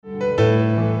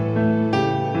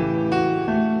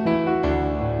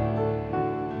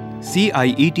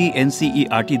CIET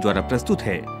NCERT द्वारा प्रस्तुत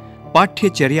है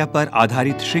पाठ्यचर्या पर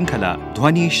आधारित श्रृंखला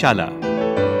ध्वनिशाला।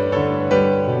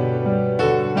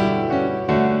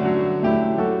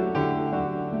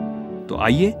 तो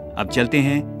आइए अब चलते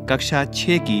हैं कक्षा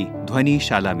 6 की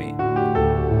ध्वनिशाला में।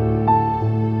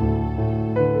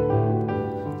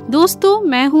 दोस्तों,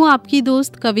 मैं हूं आपकी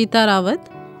दोस्त कविता रावत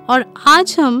और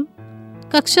आज हम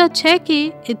कक्षा 6 के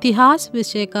इतिहास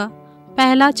विषय का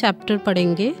पहला चैप्टर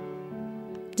पढ़ेंगे,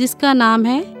 जिसका नाम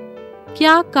है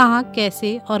क्या, कहाँ,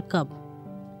 कैसे और कब।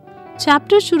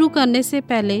 चैप्टर शुरू करने से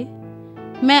पहले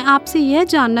मैं आपसे यह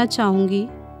जानना चाहूँगी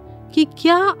कि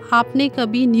क्या आपने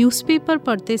कभी न्यूज़पेपर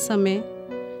पढ़ते समय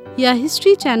या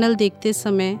हिस्ट्री चैनल देखते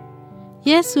समय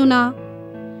यह सुना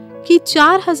कि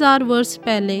 4000 वर्ष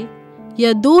पहले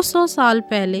या 200 साल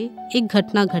पहले एक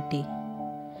घटना घटी।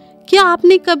 क्या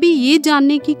आपने कभी ये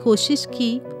जानने की कोशिश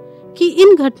की कि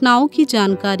इन घटनाओं की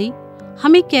जानकारी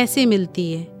हमें कैसे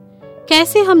मिलती है?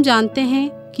 कैसे हम जानते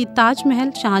हैं कि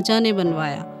ताजमहल शाहजहां ने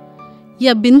बनवाया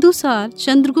या बिंदुसार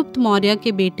चंद्रगुप्त मौर्य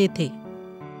के बेटे थे?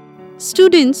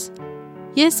 स्टूडेंट्स,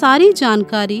 यह सारी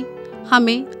जानकारी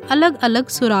हमें अलग अलग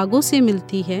सुरागों से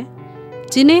मिलती है,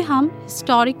 जिन्हें हम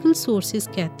हिस्टोरिकल सोर्सेज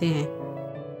कहते हैं।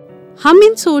 हम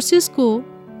इन सोर्सेज को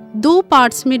 2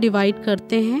 पार्ट्स में डिवाइड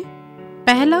करते हैं,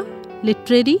 पहला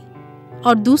लिटरेरी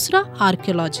और दूसरा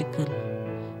आर्कियोलॉजिकल,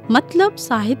 मतलब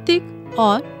साहित्यिक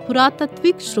और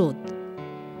पुरातात्विक स्रोत।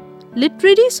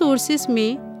 लिटरेरी सोर्सेस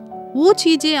में वो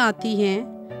चीज़ें आती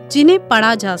हैं जिन्हें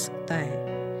पढ़ा जा सकता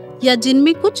है या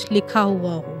जिनमें कुछ लिखा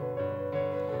हुआ हो।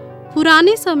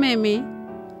 पुराने समय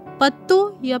में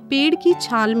पत्तों या पेड़ की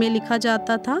छाल में लिखा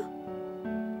जाता था।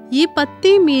 ये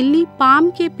पत्ते मेनली पाम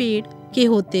के पेड़ के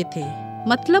होते थे,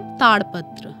 मतलब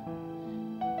ताड़पत्र।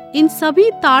 इन सभी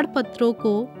ताड़पत्रों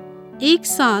को एक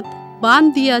साथ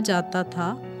बांध दिया जाता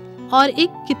था और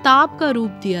एक किताब का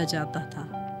रूप दिया जाता था,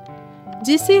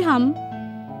 जिसे हम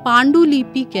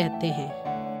पांडुलिपि कहते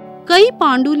हैं। कई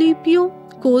पांडुलिपियों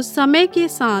को समय के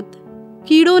साथ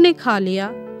कीड़ों ने खा लिया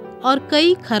और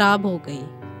कई खराब हो गई।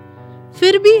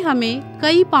 फिर भी हमें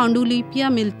कई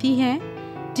पांडुलिपियां मिलती हैं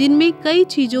जिनमें कई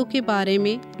चीज़ों के बारे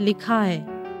में लिखा है,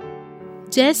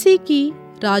 जैसे कि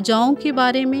राजाओं के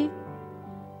बारे में,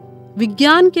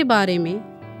 विज्ञान के बारे में,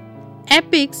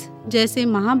 एपिक्स जैसे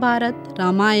महाभारत,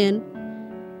 रामायण,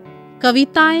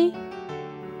 कविताएं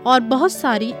और बहुत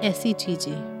सारी ऐसी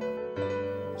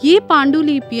चीज़ें। ये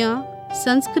पांडुलिपियां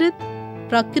संस्कृत,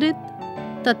 प्राकृत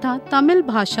तथा तमिल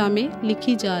भाषा में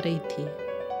लिखी जा रही थी।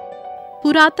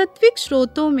 पुरातात्विक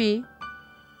स्रोतों में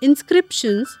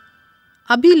इंस्क्रिप्शंस,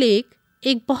 अभिलेख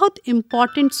एक बहुत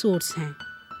इम्पॉर्टेंट सोर्स हैं।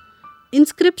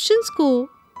 इंस्क्रिप्शंस को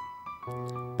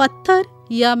पत्थर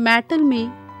या मेटल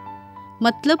में,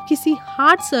 मतलब किसी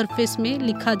हार्ड सरफेस में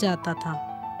लिखा जाता था।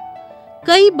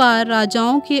 कई बार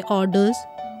राजाओं के ऑर्डर्स,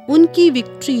 उनकी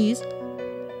विक्ट्रीज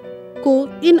को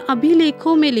इन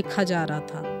अभिलेखों में लिखा जा रहा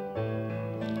था।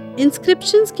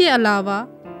 इंस्क्रिप्शंस के अलावा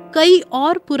कई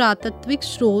और पुरातात्विक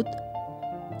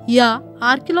स्रोत या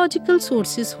आर्कियोलॉजिकल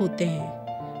सोर्सेस होते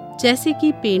हैं, जैसे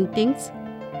कि paintings,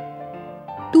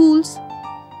 tools,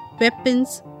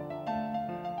 weapons,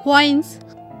 coins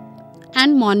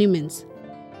and monuments.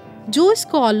 जो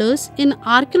स्कॉलर्स इन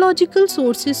आर्कियोलॉजिकल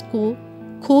सोर्सेस को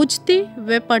खोजते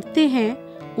व पढ़ते हैं,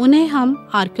 उन्हें हम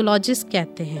आर्कियोलॉजिस्ट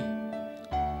कहते हैं।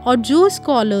 और जो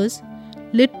scholars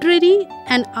literary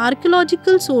and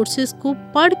archaeological sources को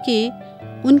पढ़ के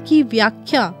उनकी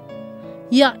व्याख्या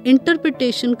या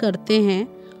इंटरप्रिटेशन करते हैं,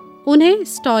 उन्हें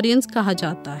हिस्टोरियंस कहा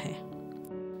जाता है।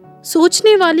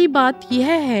 सोचने वाली बात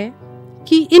यह है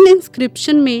कि इन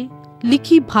इंस्क्रिप्शन में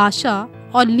लिखी भाषा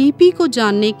और लिपि को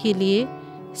जानने के लिए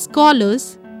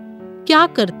स्कॉलर्स क्या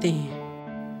करते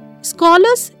हैं।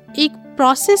 स्कॉलर्स एक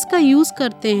प्रोसेस का यूज़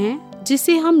करते हैं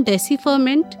जिसे हम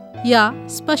डेसिफरमेंट या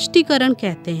स्पष्टीकरण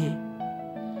कहते हैं।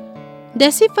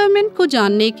 डेसिफरमेंट को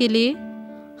जानने के लिए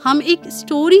हम एक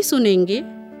स्टोरी सुनेंगे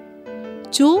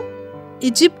जो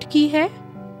इजिप्ट की है।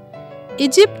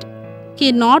 इजिप्ट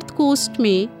के नॉर्थ कोस्ट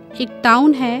में एक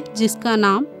टाउन है जिसका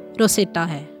नाम रोसेटा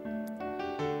है।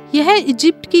 यह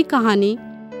इजिप्ट की कहानी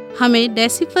हमें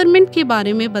डेसिफरमेंट के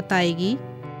बारे में बताएगी।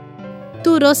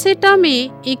 तो रोसेटा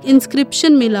में एक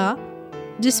इंस्क्रिप्शन मिला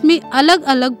जिसमें अलग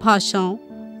अलग भाषाओं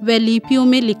व लिपियों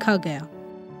में लिखा गया।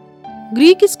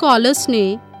 ग्रीक स्कॉलर्स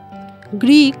ने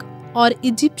ग्रीक और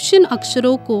इजिप्शियन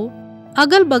अक्षरों को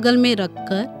अगल बगल में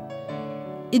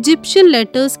रखकर इजिप्शियन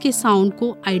लेटर्स के साउंड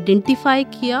को आइडेंटिफाई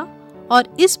किया,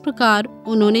 और इस प्रकार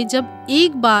उन्होंने जब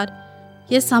एक बार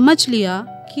यह समझ लिया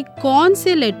कि कौन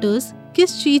से लेटर्स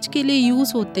किस चीज़ के लिए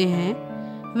यूज़ होते हैं,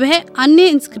 वह अन्य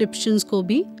इंस्क्रिप्शंस को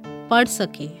भी पढ़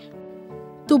सके।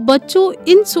 तो बच्चों,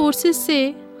 इन सोर्सेस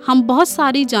से हम बहुत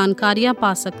सारी जानकारियाँ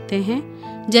पा सकते हैं,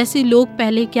 जैसे लोग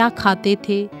पहले क्या खाते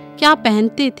थे, क्या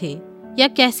पहनते थे या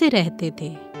कैसे रहते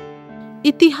थे।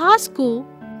 इतिहास को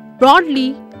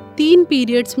ब्रॉडली 3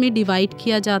 पीरियड्स में डिवाइड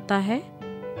किया जाता है: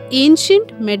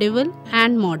 ancient, medieval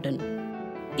and modern.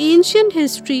 Ancient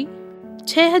history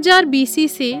 6000 BC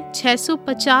से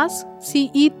 650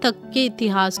 CE तक के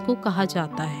इतिहास को कहा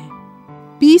जाता है।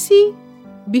 BC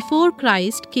बिफोर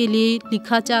क्राइस्ट के लिए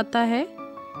लिखा जाता है,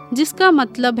 जिसका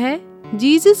मतलब है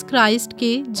जीसस क्राइस्ट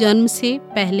के जन्म से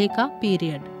पहले का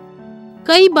पीरियड।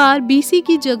 कई बार BC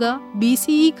की जगह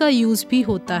BCE का यूज भी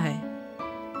होता है,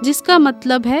 जिसका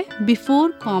मतलब है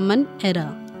बिफोर कॉमन एरा,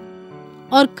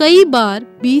 और कई बार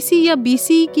BC या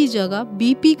BCE की जगह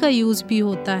BP का यूज भी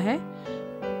होता है,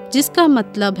 जिसका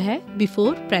मतलब है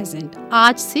बिफोर प्रेजेंट,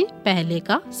 आज से पहले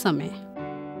का समय।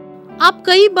 आप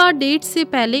कई बार डेट से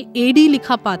पहले AD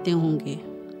लिखा पाते होंगे।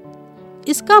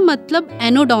 इसका मतलब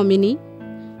एनो डोमिनी,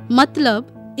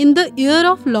 मतलब in the year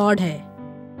of lord है।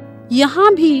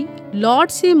 यहाँ भी लॉर्ड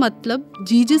से मतलब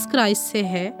जीसस क्राइस्ट से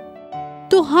है,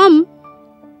 तो हम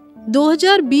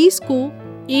 2020 को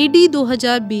AD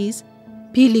 2020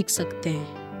 भी लिख सकते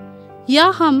हैं, या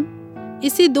हम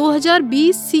इसे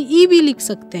 2020 CE भी लिख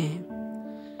सकते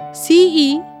हैं।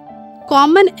 CE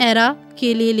कॉमन एरा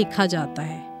के लिए लिखा जाता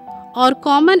है, और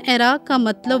कॉमन एरा का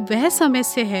मतलब वह समय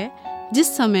से है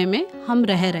जिस समय में हम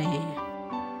रह रहे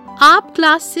हैं। आप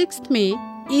क्लास 6th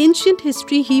में एंशिएंट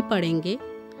हिस्ट्री ही पढ़ेंगे,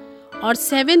 और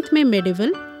 7th में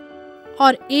मेडिवल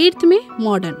और 8th में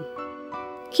मॉडर्न।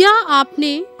 क्या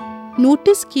आपने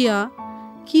नोटिस किया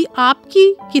कि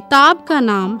आपकी किताब का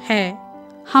नाम है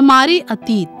हमारे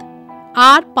अतीत,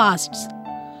 आर पास्ट्स।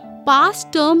 पास्ट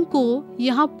टर्म को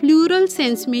यहाँ प्लूरल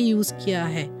सेंस में यूज किया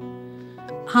है,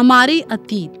 हमारे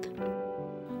अतीत।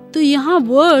 तो यहाँ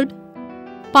वर्ड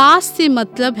पास्ट से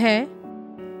मतलब है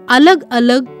अलग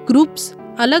अलग ग्रुप्स,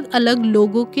 अलग अलग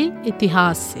लोगों के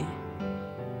इतिहास से,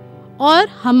 और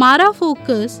हमारा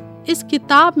फोकस इस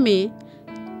किताब में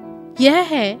यह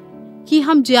है कि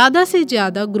हम ज़्यादा से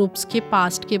ज़्यादा ग्रुप्स के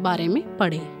पास्ट के बारे में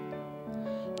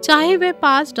पढ़ें, चाहे वह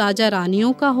पास्ट राजा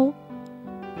रानियों का हो,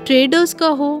 ट्रेडर्स का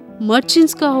हो,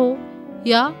 मर्चेंट्स का हो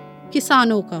या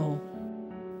किसानों का हो।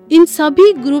 इन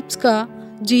सभी ग्रुप्स का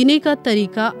जीने का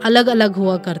तरीका अलग अलग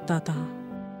हुआ करता था।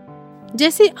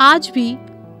 जैसे आज भी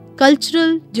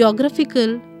cultural,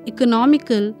 geographical,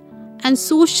 economical and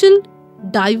social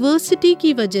diversity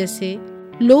की वजह से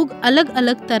लोग अलग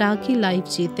अलग तरह की लाइफ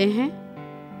जीते हैं,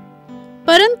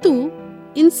 परंतु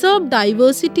इन सब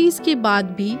डाइवर्सिटीज के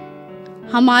बाद भी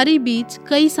हमारे बीच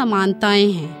कई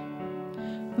समानताएं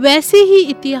हैं। वैसे ही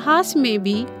इतिहास में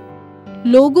भी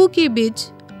लोगों के बीच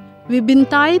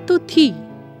विभिन्नताएं तो थी,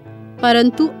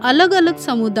 परंतु अलग अलग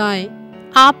समुदाय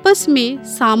आपस में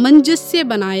सामंजस्य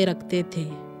बनाए रखते थे,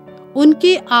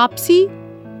 उनके आपसी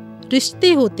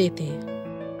रिश्ते होते थे।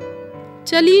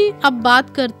 चलिए अब बात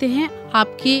करते हैं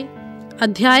आपके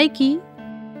अध्याय की,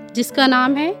 जिसका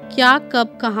नाम है क्या,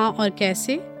 कब, कहाँ और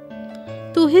कैसे।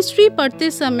 तो हिस्ट्री पढ़ते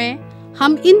समय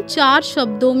हम इन 4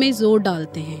 शब्दों में जोर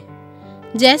डालते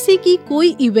हैं, जैसे कि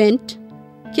कोई इवेंट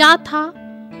क्या था,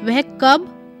 वह कब,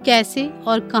 कैसे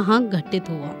और कहाँ घटित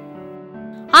हुआ।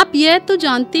 आप यह तो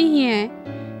जानते ही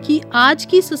हैं कि आज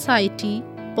की सोसाइटी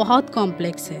बहुत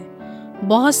कॉम्प्लेक्स है।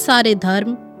 बहुत सारे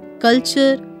धर्म,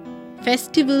 कल्चर,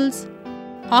 फेस्टिवल्स,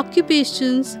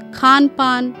 ऑक्यूपेशंस, खान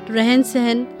पान, रहन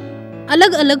सहन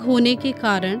अलग अलग होने के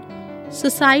कारण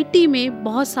सोसाइटी में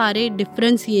बहुत सारे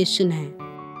डिफरेंशिएशन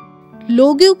हैं।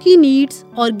 लोगों की नीड्स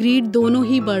और ग्रीड दोनों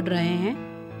ही बढ़ रहे हैं,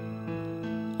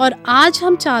 और आज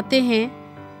हम चाहते हैं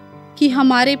कि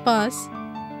हमारे पास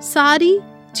सारी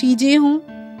चीज़ें हों,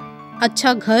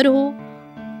 अच्छा घर हो,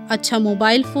 अच्छा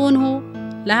मोबाइल फ़ोन हो,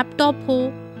 लैपटॉप हो,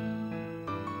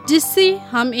 जिससे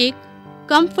हम एक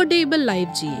कंफर्टेबल लाइफ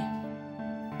जिए।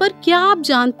 पर क्या आप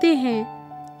जानते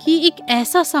हैं कि एक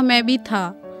ऐसा समय भी था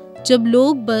जब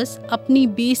लोग बस अपनी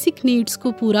बेसिक नीड्स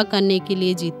को पूरा करने के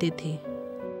लिए जीते थे।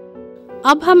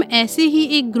 अब हम ऐसे ही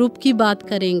एक ग्रुप की बात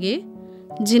करेंगे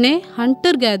जिन्हें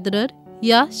हंटर गैदरर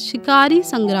या शिकारी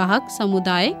संग्राहक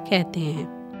समुदाय कहते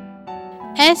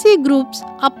हैं। ऐसे ग्रुप्स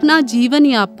अपना जीवन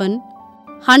यापन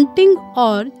हंटिंग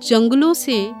और जंगलों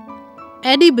से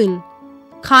एडिबल,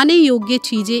 खाने योग्य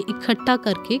चीजें इकट्ठा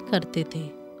करके करते थे,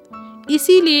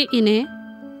 इसीलिए इन्हें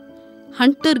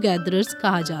हंटर गैदरर्स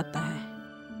कहा जाता है।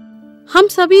 हम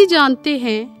सभी जानते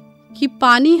हैं कि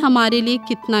पानी हमारे लिए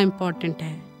कितना इम्पोर्टेंट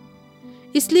है,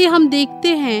 इसलिए हम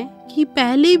देखते हैं कि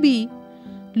पहले भी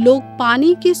लोग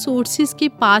पानी के सोर्सेस के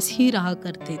पास ही रहा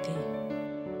करते थे।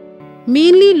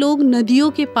 मेनली लोग नदियों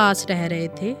के पास रह रहे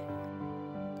थे।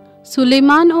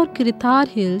 सुलेमान और किरथार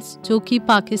हिल्स जो कि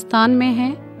पाकिस्तान में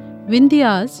है,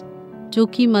 विंध्यास, जो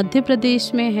कि मध्य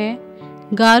प्रदेश में है,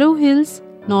 गारो हिल्स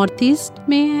नॉर्थ ईस्ट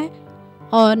में है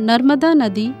और नर्मदा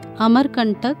नदी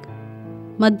अमरकंटक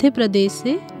मध्य प्रदेश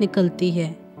से निकलती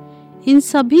है। इन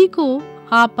सभी को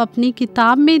आप अपनी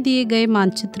किताब में दिए गए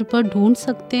मानचित्र पर ढूंढ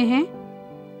सकते हैं।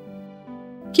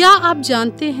 क्या आप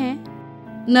जानते हैं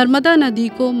नर्मदा नदी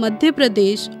को मध्य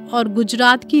प्रदेश और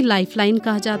गुजरात की लाइफलाइन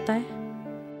कहा जाता है।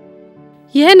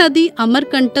 यह नदी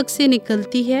अमरकंटक से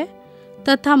निकलती है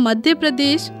तथा मध्य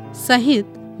प्रदेश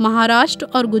सहित महाराष्ट्र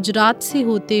और गुजरात से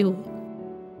होते हुए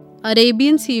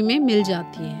अरेबियन सी में मिल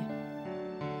जाती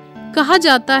है। कहा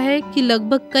जाता है कि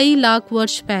लगभग कई लाख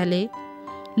वर्ष पहले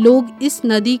लोग इस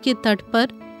नदी के तट पर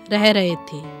रह रहे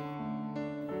थे।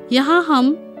 यहाँ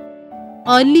हम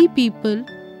अर्ली पीपल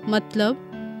मतलब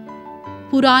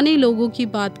पुराने लोगों की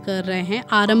बात कर रहे हैं,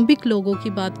 आरंभिक लोगों की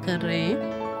बात कर रहे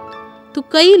हैं। तो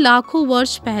कई लाखों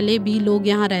वर्ष पहले भी लोग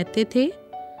यहाँ रहते थे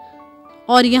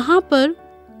और यहाँ पर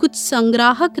कुछ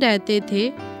संग्राहक रहते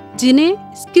थे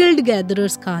जिन्हें स्किल्ड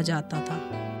गैदरर्स कहा जाता था,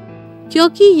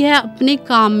 क्योंकि यह अपने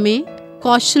काम में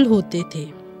कौशल होते थे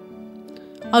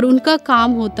और उनका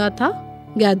काम होता था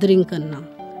गैदरिंग करना,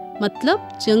 मतलब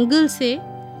जंगल से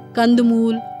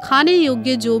कंदमूल, खाने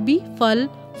योग्य जो भी फल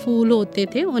फूल होते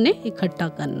थे उन्हें इकट्ठा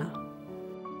करना।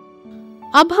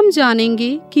 अब हम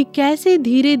जानेंगे कि कैसे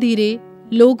धीरे धीरे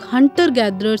लोग हंटर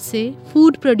गैदरर से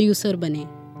फूड प्रोड्यूसर बने।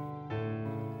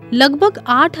 लगभग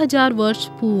 8000 वर्ष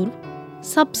पूर्व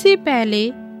सबसे पहले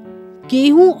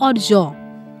गेहूं और जौ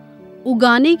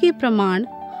उगाने के प्रमाण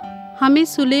हमें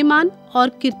सुलेमान और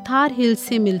किरथार हिल्स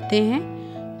से मिलते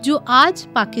हैं, जो आज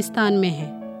पाकिस्तान में है।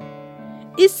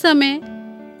 इस समय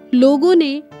लोगों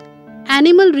ने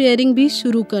एनिमल रियरिंग भी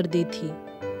शुरू कर दी थी।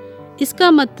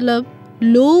 इसका मतलब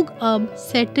लोग अब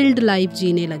सेटल्ड लाइफ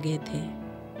जीने लगे थे।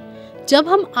 जब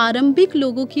हम आरंभिक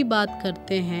लोगों की बात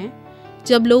करते हैं,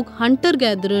 जब लोग हंटर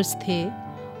गैदरर्स थे,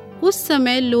 उस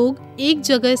समय लोग एक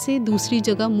जगह से दूसरी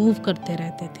जगह मूव करते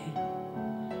रहते थे,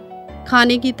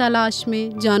 खाने की तलाश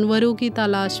में, जानवरों की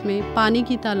तलाश में, पानी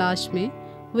की तलाश में।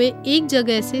 वे एक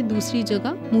जगह से दूसरी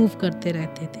जगह मूव करते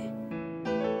रहते थे।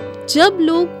 जब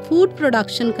लोग फूड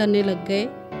प्रोडक्शन करने लग गए,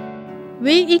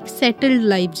 वे एक सेटल्ड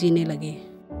लाइफ जीने लगे।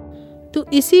 तो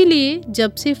इसीलिए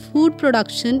जब से फूड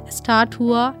प्रोडक्शन स्टार्ट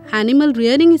हुआ, एनिमल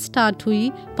रियरिंग स्टार्ट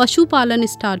हुई, पशुपालन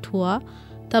स्टार्ट हुआ,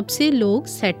 तब से लोग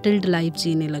सेटल्ड लाइफ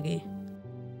जीने लगे।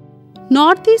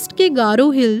 नॉर्थ ईस्ट के गारो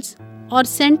हिल्स और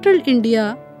सेंट्रल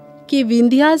इंडिया के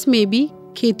विंध्यास में भी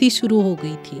खेती शुरू हो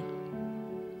गई थी।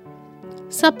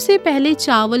 सबसे पहले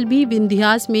चावल भी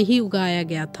विंध्यास में ही उगाया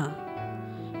गया था।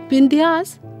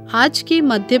 विंध्यास आज के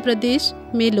मध्य प्रदेश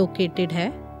में लोकेटेड है।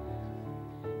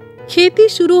 खेती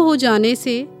शुरू हो जाने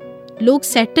से लोग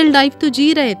सेटल्ड लाइफ तो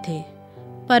जी रहे थे,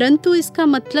 परंतु इसका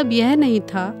मतलब यह नहीं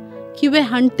था कि वे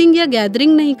हंटिंग या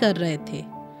गैदरिंग नहीं कर रहे थे।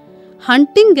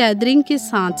 हंटिंग गैदरिंग के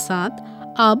साथ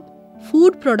साथ अब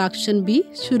फूड प्रोडक्शन भी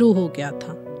शुरू हो गया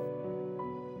था।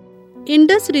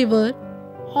 इंडस रिवर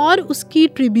और उसकी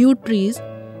ट्रिब्यूटरीज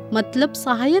मतलब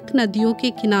सहायक नदियों के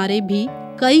किनारे भी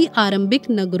कई आरंभिक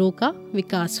नगरों का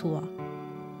विकास हुआ,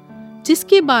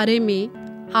 जिसके बारे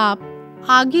में आप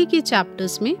आगे के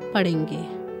चैप्टर्स में पढ़ेंगे।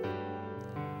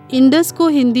 इंडस को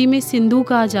हिंदी में सिंधु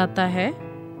कहा जाता है।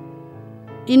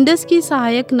 इंडस की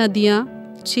सहायक नदियां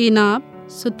चेनाब,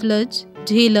 सतलज,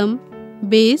 झेलम,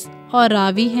 बेस और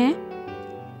रावी हैं।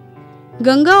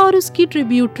 गंगा और उसकी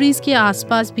ट्रिब्यूटरीज के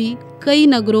आसपास भी कई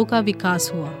नगरों का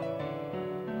विकास हुआ।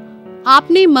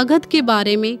 आपने मगध के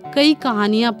बारे में कई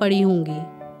कहानियां पढ़ी होंगी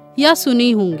या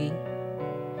सुनी होंगी।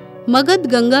 मगध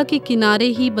गंगा के किनारे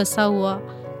ही बसा हुआ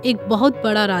एक बहुत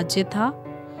बड़ा राज्य था,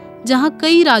 जहां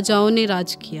कई राजाओं ने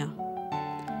राज किया,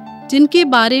 जिनके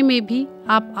बारे में भी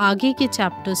आप आगे के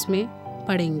चैप्टर्स में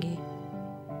पढ़ेंगे।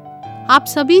 आप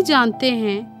सभी जानते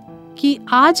हैं कि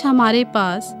आज हमारे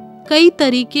पास कई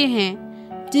तरीके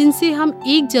हैं जिनसे हम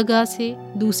एक जगह से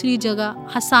दूसरी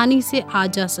जगह आसानी से आ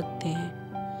जा सकते हैं।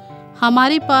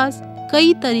 हमारे पास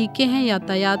कई तरीके हैं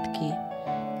यातायात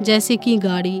के, जैसे कि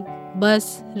गाड़ी,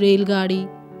 बस, रेलगाड़ी,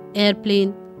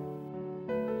 एयरप्लेन।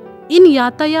 इन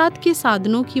यातायात के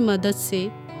साधनों की मदद से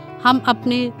हम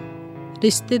अपने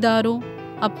रिश्तेदारों,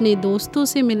 अपने दोस्तों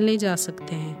से मिलने जा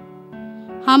सकते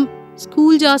हैं। हम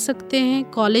स्कूल जा सकते हैं,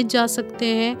 कॉलेज जा सकते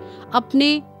हैं,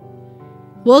 अपने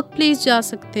वर्क प्लेस जा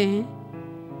सकते हैं।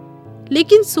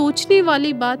 लेकिन सोचने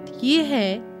वाली बात यह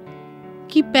है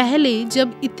कि पहले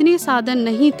जब इतने साधन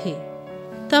नहीं थे,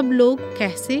 तब लोग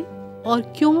कैसे और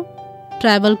क्यों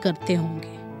ट्रैवल करते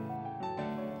होंगे।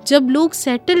 जब लोग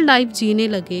सेटल लाइफ जीने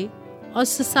लगे और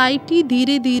सोसाइटी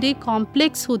धीरे धीरे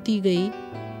कॉम्प्लेक्स होती गई,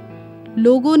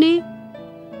 लोगों ने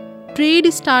ट्रेड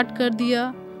स्टार्ट कर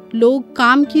दिया, लोग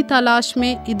काम की तलाश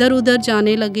में इधर उधर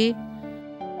जाने लगे।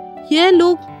 यह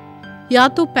लोग या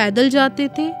तो पैदल जाते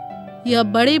थे या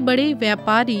बड़े बड़े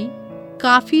व्यापारी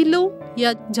काफिलों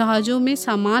या जहाजों में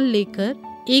सामान लेकर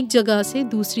एक जगह से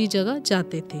दूसरी जगह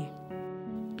जाते थे।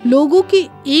 लोगों के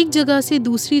एक जगह से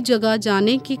दूसरी जगह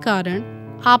जाने के कारण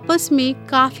आपस में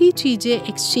काफ़ी चीज़ें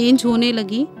एक्सचेंज होने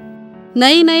लगी।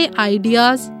 नए नए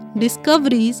आइडियाज़,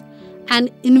 डिस्कवरीज एंड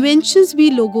इन्वेंशंस भी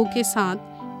लोगों के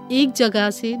साथ एक जगह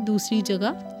से दूसरी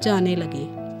जगह जाने लगे।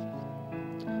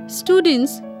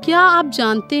 स्टूडेंट्स, क्या आप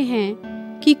जानते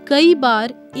हैं कि कई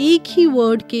बार एक ही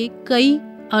वर्ड के कई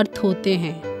अर्थ होते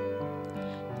हैं?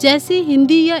 जैसे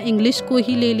हिंदी या इंग्लिश को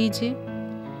ही ले लीजिए।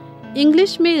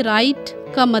 इंग्लिश में राइट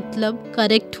का मतलब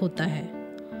करेक्ट होता है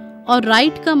और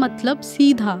राइट का मतलब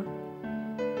सीधा,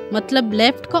 मतलब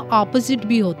लेफ्ट का ऑपोजिट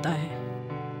भी होता है।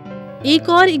 एक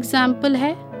और एग्जाम्पल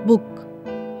है बुक।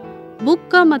 बुक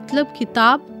का मतलब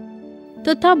किताब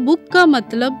तथा बुक का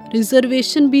मतलब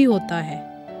रिजर्वेशन भी होता है।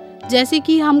 जैसे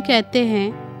कि हम कहते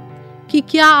हैं कि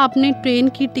क्या आपने ट्रेन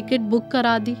की टिकट बुक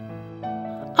करा दी?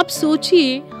 अब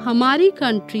सोचिए, हमारी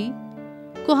कंट्री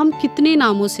को हम कितने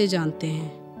नामों से जानते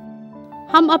हैं।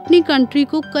 हम अपनी कंट्री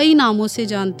को कई नामों से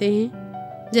जानते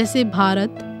हैं, जैसे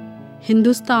भारत,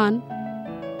 हिंदुस्तान,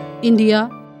 इंडिया।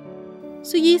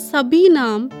 ये सभी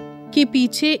नाम के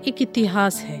पीछे एक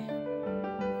इतिहास है।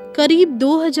 करीब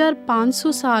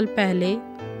 2500 साल पहले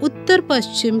उत्तर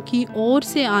पश्चिम की ओर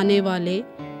से आने वाले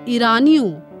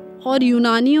ईरानियों और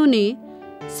यूनानियों ने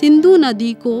सिंधु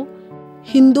नदी को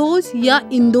हिंदोस या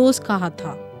इंदोस कहा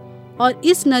था और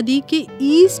इस नदी के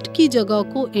ईस्ट की जगह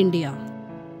को इंडिया।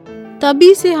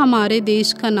 तभी से हमारे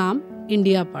देश का नाम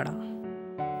इंडिया पड़ा।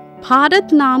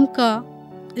 भारत नाम का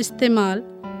इस्तेमाल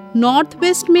नॉर्थ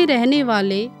वेस्ट में रहने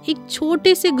वाले एक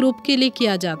छोटे से ग्रुप के लिए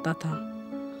किया जाता था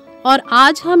और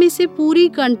आज हम इसे पूरी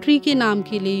कंट्री के नाम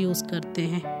के लिए यूज करते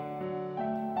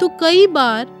हैं। तो कई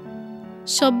बार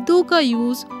शब्दों का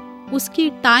यूज उसकी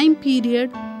टाइम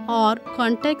पीरियड और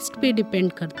कॉन्टेक्स्ट पे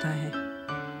डिपेंड करता है।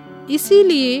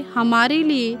 इसीलिए हमारे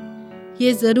लिए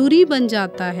ये ज़रूरी बन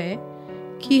जाता है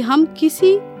कि हम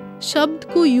किसी शब्द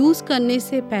को यूज़ करने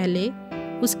से पहले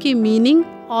उसके मीनिंग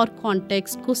और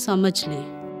कॉन्टेक्स्ट को समझ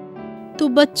लें। तो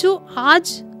बच्चों,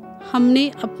 आज हमने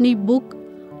अपनी बुक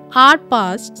आर्ट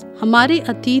पास्ट, हमारे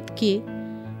अतीत के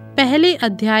पहले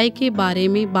अध्याय के बारे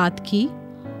में बात की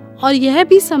और यह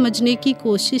भी समझने की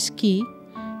कोशिश की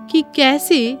कि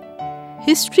कैसे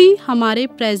हिस्ट्री हमारे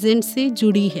प्रेजेंट से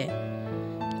जुड़ी है।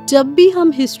 जब भी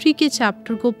हम हिस्ट्री के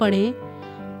चैप्टर को पढ़ें,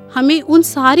 हमें उन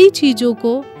सारी चीज़ों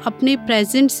को अपने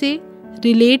प्रेजेंट से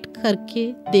रिलेट करके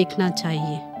देखना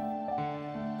चाहिए।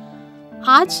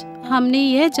 आज हमने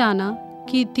यह जाना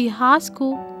कि इतिहास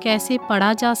को कैसे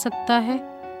पढ़ा जा सकता है,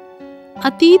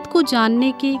 अतीत को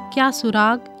जानने के क्या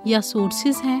सुराग या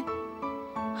सोर्सेज हैं,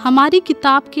 हमारी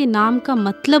किताब के नाम का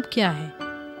मतलब क्या है,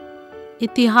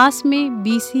 इतिहास में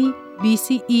BC,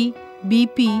 BCE,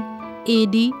 BP,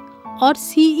 AD और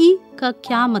CE का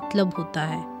क्या मतलब होता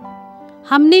है।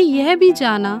 हमने यह भी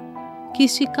जाना कि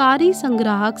शिकारी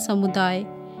संग्राहक समुदाय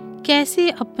कैसे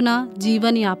अपना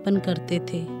जीवन यापन करते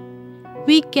थे,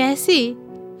 वे कैसे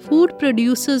फूड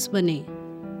प्रोड्यूसर्स बने,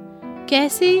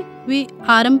 कैसे वे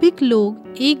आरंभिक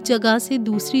लोग एक जगह से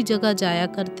दूसरी जगह जाया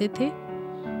करते थे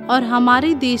और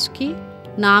हमारे देश के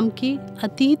नाम के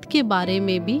अतीत के बारे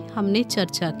में भी हमने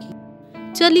चर्चा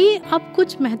की। चलिए अब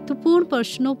कुछ महत्वपूर्ण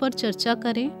प्रश्नों पर चर्चा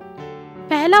करें।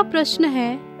 पहला प्रश्न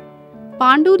है,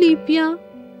 पांडुलिपियां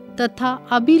तथा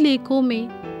अभिलेखों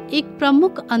में एक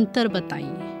प्रमुख अंतर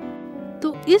बताइए।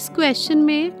 तो इस क्वेश्चन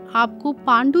में आपको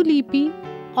पांडुलिपि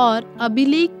और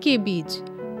अभिलेख के बीच,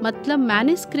 मतलब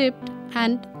मैन्युस्क्रिप्ट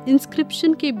एंड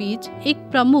इंस्क्रिप्शन के बीच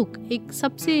एक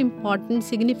सबसे इम्पॉर्टेंट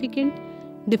सिग्निफिकेंट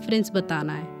डिफरेंस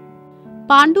बताना है।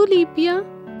 पांडुलिपियां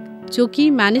जो कि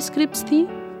मैन्युस्क्रिप्ट्स थी,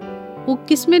 वो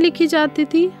किस में लिखी जाती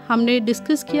थी? हमने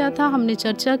डिस्कस किया था, हमने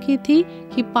चर्चा की थी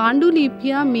कि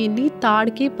पांडुलिपियां मेनली ताड़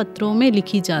के पत्रों में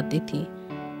लिखी जाती थी।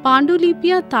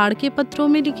 पांडुलिपियां ताड़ के पत्रों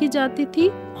में लिखी जाती थी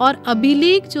और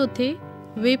अभिलेख जो थे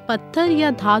वे पत्थर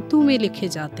या धातु में लिखे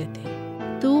जाते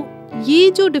थे। तो ये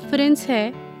जो डिफरेंस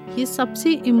है, ये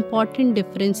सबसे इम्पॉर्टेंट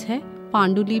डिफरेंस है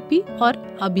पांडुलिपि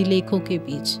और अभिलेखों के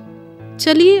बीच।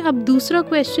 चलिए अब दूसरा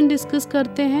क्वेश्चन डिस्कस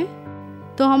करते हैं।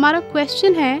 तो हमारा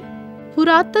क्वेश्चन है,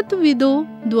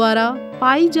 पुरातत्वविदों द्वारा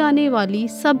पाई जाने वाली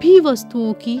सभी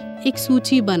वस्तुओं की एक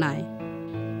सूची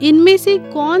बनाएं। इनमें से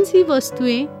कौन सी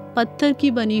वस्तुएं पत्थर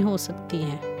की बनी हो सकती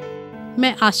हैं?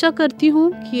 मैं आशा करती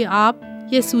हूँ कि आप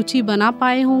ये सूची बना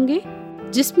पाए होंगे,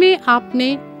 जिसमें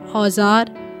आपने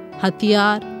औजार,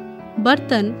 हथियार,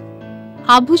 बर्तन,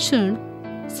 आभूषण,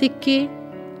 सिक्के,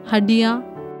 हड्डियाँ,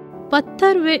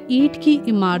 पत्थर व ईंट की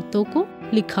इमारतों को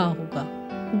लिखा होगा।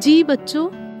 जी बच्चों,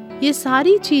 ये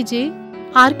सारी चीज़ें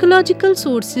आर्कियोलॉजिकल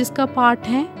सोर्सेज का पार्ट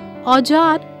है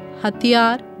औजार,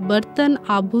 हथियार, बर्तन,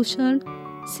 आभूषण,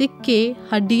 सिक्के,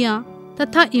 हड्डियां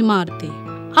तथा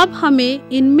इमारतें। अब हमें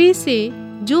इनमें से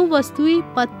जो वस्तुएं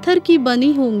पत्थर की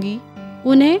बनी होंगी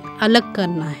उन्हें अलग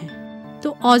करना है।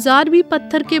 तो औजार भी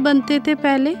पत्थर के बनते थे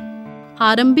पहले।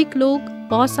 आरंभिक लोग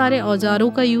बहुत सारे औजारों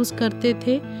का यूज़ करते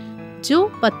थे जो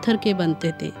पत्थर के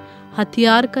बनते थे।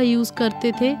 हथियार का यूज़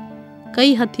करते थे,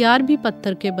 कई हथियार भी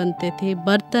पत्थर के बनते थे।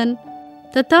 बर्तन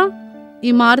तथा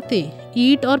इमारतें,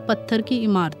 ईंट और पत्थर की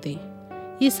इमारतें,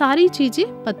 ये सारी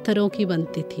चीज़ें पत्थरों की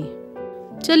बनती थी।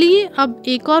 चलिए अब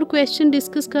एक और क्वेश्चन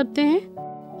डिस्कस करते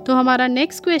हैं। तो हमारा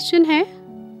नेक्स्ट क्वेश्चन है,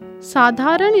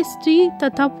 साधारण स्त्री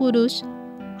तथा पुरुष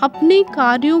अपने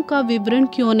कार्यों का विवरण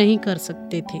क्यों नहीं कर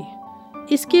सकते थे?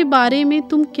 इसके बारे में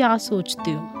तुम क्या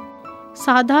सोचते हो?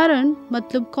 साधारण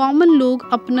मतलब कॉमन लोग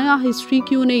अपना हिस्ट्री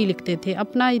क्यों नहीं लिखते थे,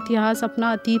 अपना इतिहास,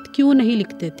 अपना अतीत क्यों नहीं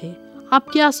लिखते थे? आप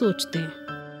क्या सोचते हैं?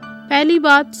 पहली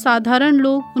बात, साधारण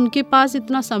लोग, उनके पास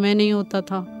इतना समय नहीं होता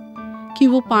था कि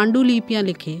वो पांडुलिपियाँ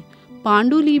लिखें।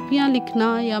 पांडुलिपियाँ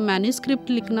लिखना या मैन्युस्क्रिप्ट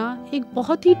लिखना एक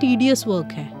बहुत ही टीडियस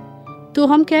वर्क है। तो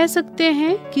हम कह सकते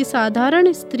हैं कि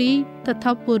साधारण स्त्री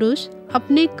तथा पुरुष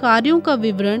अपने कार्यों का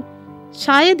विवरण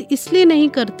शायद इसलिए नहीं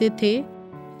करते थे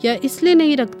या इसलिए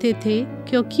नहीं रखते थे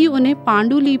क्योंकि उन्हें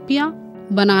पांडुलिपियाँ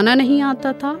बनाना नहीं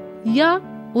आता था या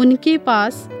उनके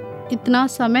पास इतना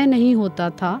समय नहीं होता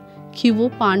था कि वो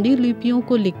पांडुलिपियों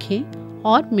को लिखें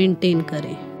और मेंटेन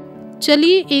करें।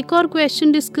 चलिए एक और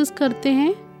क्वेश्चन डिस्कस करते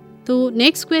हैं। तो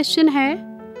नेक्स्ट क्वेश्चन है,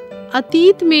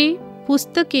 अतीत में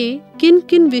पुस्तकें किन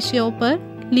किन विषयों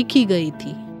पर लिखी गई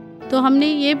थी? तो हमने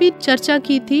ये भी चर्चा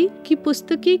की थी कि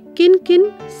पुस्तकें किन किन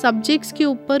सब्जेक्ट्स के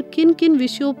ऊपर, किन किन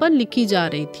विषयों पर लिखी जा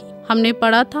रही थी। हमने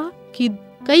पढ़ा था कि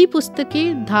कई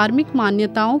पुस्तकें धार्मिक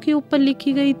मान्यताओं के ऊपर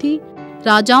लिखी गई थी,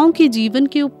 राजाओं के जीवन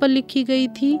के ऊपर लिखी गई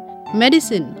थी,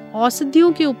 मेडिसिन,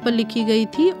 औषधियों के ऊपर लिखी गई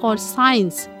थी और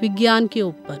साइंस, विज्ञान के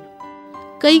ऊपर।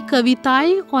 कई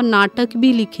कविताएं और नाटक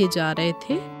भी लिखे जा रहे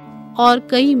थे और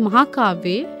कई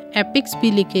महाकाव्य, एपिक्स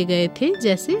भी लिखे गए थे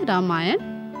जैसे रामायण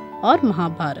और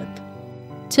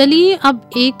महाभारत। चलिए अब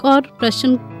एक और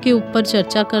प्रश्न के ऊपर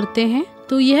चर्चा करते हैं।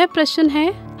 तो यह प्रश्न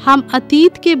है, हम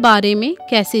अतीत के बारे में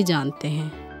कैसे जानते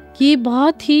हैं? ये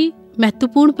बहुत ही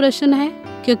महत्वपूर्ण प्रश्न है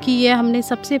क्योंकि यह हमने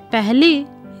सबसे पहले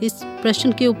इस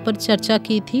प्रश्न के ऊपर चर्चा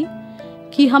की थी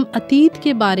कि हम अतीत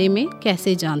के बारे में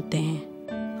कैसे जानते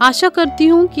हैं। आशा करती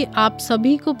हूँ कि आप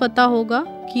सभी को पता होगा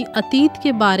कि अतीत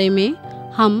के बारे में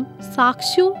हम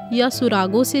साक्ष्यों या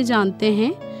सुरागों से जानते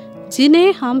हैं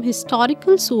जिन्हें हम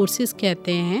हिस्टोरिकल सोर्सेस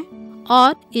कहते हैं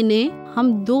और इन्हें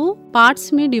हम दो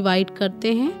पार्ट्स में डिवाइड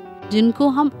करते हैं जिनको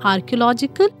हम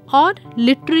आर्कियोलॉजिकल और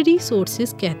लिटरेरी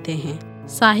सोर्सेस कहते हैं,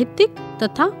 साहित्यिक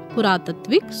तथा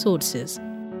पुरातात्विक सोर्सेस।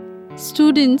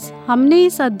 स्टूडेंट्स, हमने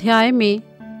इस अध्याय में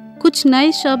कुछ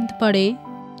नए शब्द पढ़े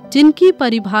जिनकी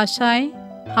परिभाषाएं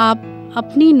आप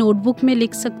अपनी नोटबुक में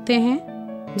लिख सकते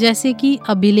हैं, जैसे कि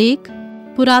अभिलेख,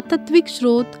 पुरातात्विक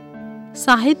स्रोत,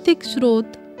 साहित्यिक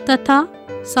स्रोत तथा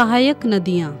सहायक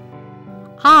नदियाँ।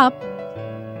 आप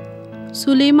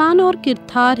सुलेमान और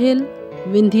किरथार हिल,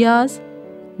 विंध्यास,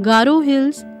 गारो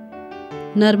हिल्स,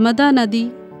 नर्मदा नदी,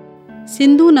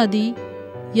 सिंधु नदी,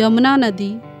 यमुना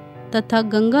नदी तथा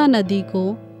गंगा नदी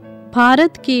को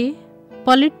भारत के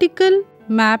पॉलिटिकल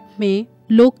मैप में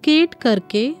लोकेट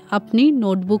करके अपनी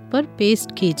नोटबुक पर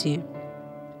पेस्ट कीजिए।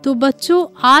 तो बच्चों,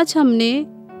 आज हमने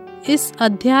इस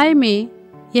अध्याय में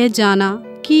यह जाना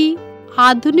कि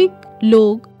आधुनिक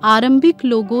लोग आरंभिक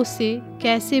लोगों से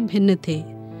कैसे भिन्न थे,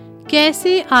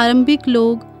 कैसे आरंभिक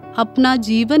लोग अपना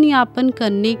जीवन यापन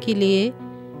करने के लिए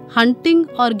हंटिंग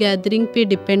और गैदरिंग पे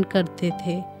डिपेंड करते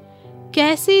थे,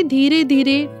 कैसे धीरे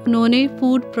धीरे उन्होंने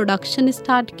फूड प्रोडक्शन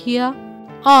स्टार्ट किया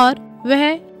और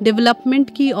वह डेवलपमेंट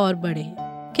की ओर बढ़े,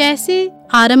 कैसे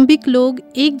आरंभिक लोग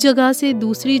एक जगह से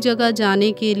दूसरी जगह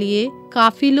जाने के लिए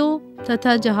काफिलों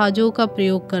तथा जहाज़ों का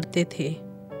प्रयोग करते थे।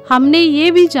 हमने ये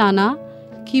भी जाना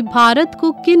कि भारत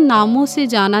को किन नामों से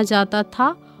जाना जाता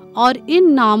था और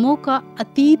इन नामों का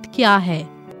अतीत क्या है।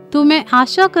 तो मैं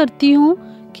आशा करती हूँ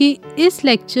कि इस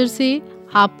लेक्चर से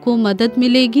आपको मदद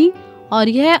मिलेगी और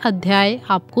यह अध्याय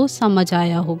आपको समझ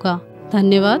आया होगा।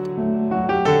 धन्यवाद।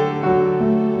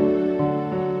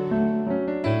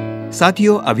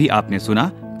 साथियों, अभी आपने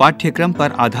सुना पाठ्यक्रम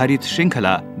पर आधारित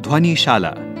श्रृंखला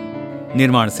ध्वनिशाला।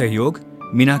 निर्माण सहयोग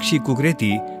मीनाक्षी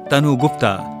कुकरेती, तनु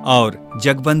गुप्ता और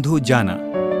जगबंधु जाना।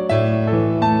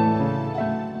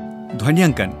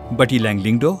 ध्वन्यांकन बटी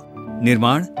लैंगलिंगडो,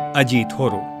 निर्माण अजीत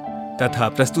होरो तथा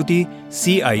प्रस्तुति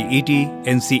CIET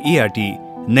NCERT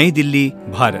नई दिल्ली,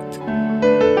 भारत।